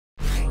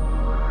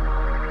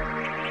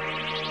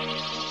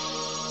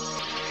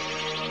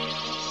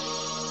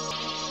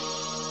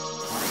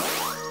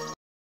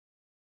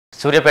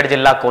సూర్యాపేట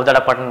జిల్లా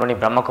కోదాడపట్నంలోని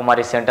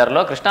బ్రహ్మకుమారి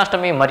సెంటర్లో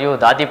కృష్ణాష్టమి మరియు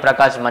దాది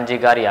ప్రకాష్ మంజీ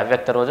గారి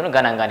అవ్యక్త రోజును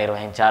ఘనంగా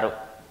నిర్వహించారు.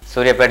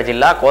 సూర్యాపేట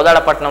జిల్లా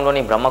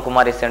కోదాడపట్నంలోని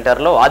బ్రహ్మకుమారి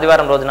సెంటర్లో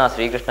ఆదివారం రోజున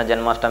శ్రీకృష్ణ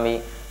జన్మాష్టమి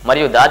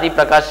మరియు దాది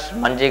ప్రకాష్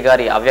మంజీ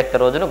గారి అవ్యక్త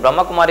రోజును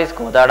బ్రహ్మకుమారీస్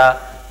కోదాడ,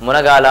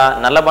 మునగాల,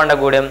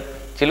 నల్లబండగూడెం,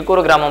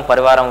 చిలుకూరు గ్రామం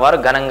పరివారం వారు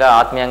ఘనంగా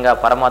ఆత్మీయంగా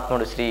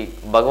పరమాత్ముడు శ్రీ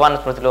భగవాన్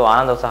స్మృతిలో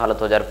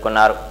ఆనందోత్సాహాలతో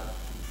జరుపుకున్నారు.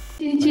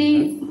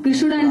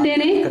 కృష్ణుడు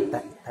అంటేనే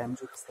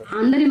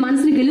అందరి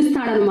మనసుని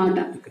గెలుస్తాడనమాట.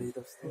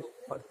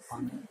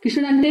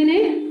 కృష్ణుడు అంటేనే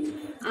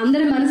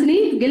అందరి మనసుని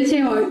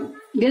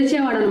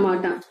గెలిచేవాడు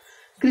అనమాట.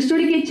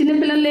 కృష్ణుడికి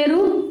చిన్నపిల్లలు లేరు,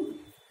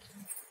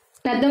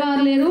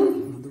 పెద్దవారు లేరు,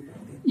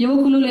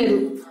 యువకులు లేరు.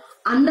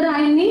 అందరూ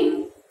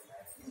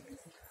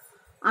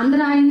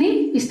ఆయన్ని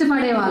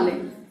ఇష్టపడే వాళ్ళే.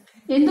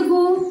 ఎందుకు?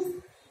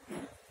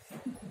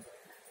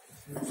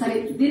 సరే,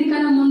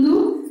 దీనికన్నా ముందు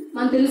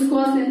మనం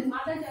తెలుసుకోవాల్సిన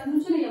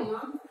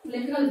నుంచున్నాయమ్మా,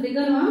 లెక్కలు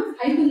దిగలవా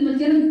అయిపోయింది.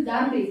 మంచిగా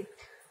దారి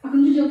అక్కడ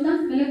నుంచి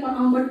చెప్తాను. మళ్ళీ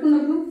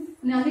పట్టుకున్నప్పుడు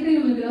నేను అందుకే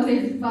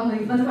బాబా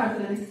ఇబ్బంది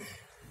పడుతున్నాను.